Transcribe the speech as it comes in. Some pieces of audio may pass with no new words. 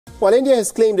While India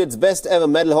has claimed its best ever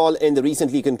medal haul in the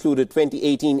recently concluded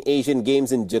 2018 Asian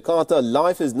Games in Jakarta,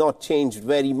 life has not changed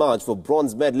very much for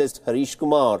bronze medalist Harish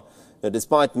Kumar. Now,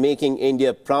 despite making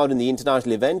India proud in the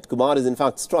international event, Kumar is in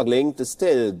fact struggling to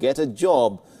still get a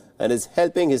job and is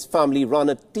helping his family run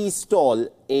a tea stall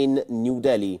in New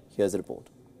Delhi. Here's a report.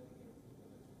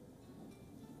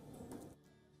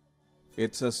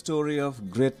 It's a story of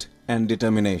grit and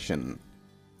determination.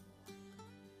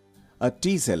 A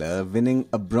tea seller winning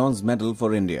a bronze medal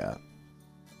for India.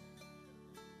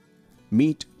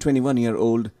 Meet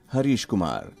 21-year-old Harish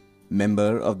Kumar,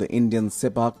 member of the Indian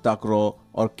Sepak Takraw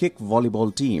or kick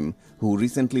volleyball team who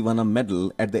recently won a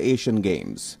medal at the Asian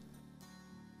Games.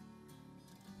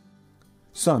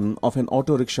 Son of an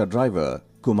auto rickshaw driver,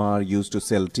 Kumar used to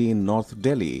sell tea in North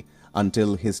Delhi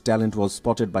until his talent was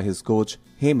spotted by his coach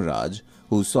Hemraj,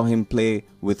 who saw him play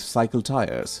with cycle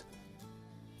tires.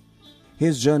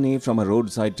 His journey from a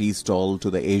roadside tea stall to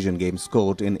the Asian Games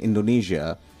court in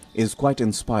Indonesia is quite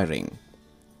inspiring.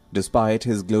 Despite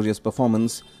his glorious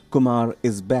performance, Kumar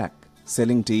is back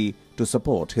selling tea to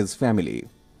support his family.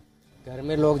 घर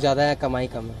में लोग ज़्यादा है, कमाई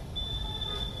कम है,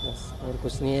 बस और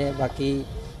कुछ नहीं है।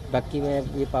 बाकी मैं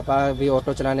ये पापा भी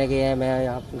ऑटो चलाने गए हैं, मैं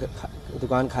यहाँ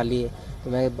दुकान खाली है तो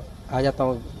मैं आ जाता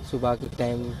हूँ सुबह के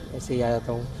टाइम, ऐसे ही आ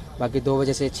जाता हूँ। बाकी 2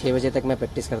 बजे से 6 बजे तक मैं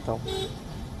प्रैक्टिस करता हूँ।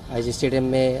 आईजी स्टेडियम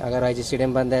में, अगर आईजी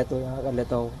स्टेडियम बंद है तो यहाँ कर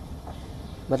लेता हूँ,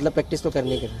 मतलब प्रैक्टिस तो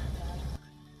करनी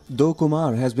करनी। Though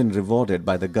Kumar has been rewarded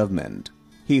by the government,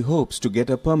 he hopes to get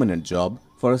a permanent job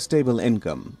for a stable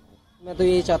income. मैं तो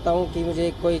यही चाहता हूँ कि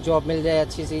मुझे कोई जॉब मिल जाए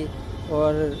अच्छी सी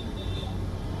और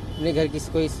अपने घर की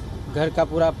कोई घर का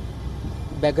पूरा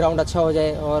बैकग्राउंड अच्छा हो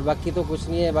जाए, और बाकी तो कुछ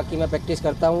नहीं है। बाकी मैं प्रैक्टिस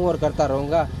करता हूँ और करता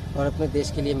रहूँगा और अपने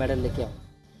देश के लिए मेडल लेके आऊँ।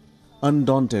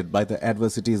 Undaunted by the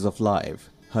adversities of life,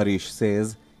 Harish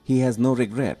says he has no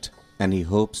regret and he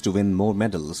hopes to win more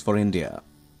medals for India.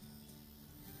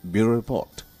 Bureau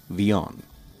Report, Wion.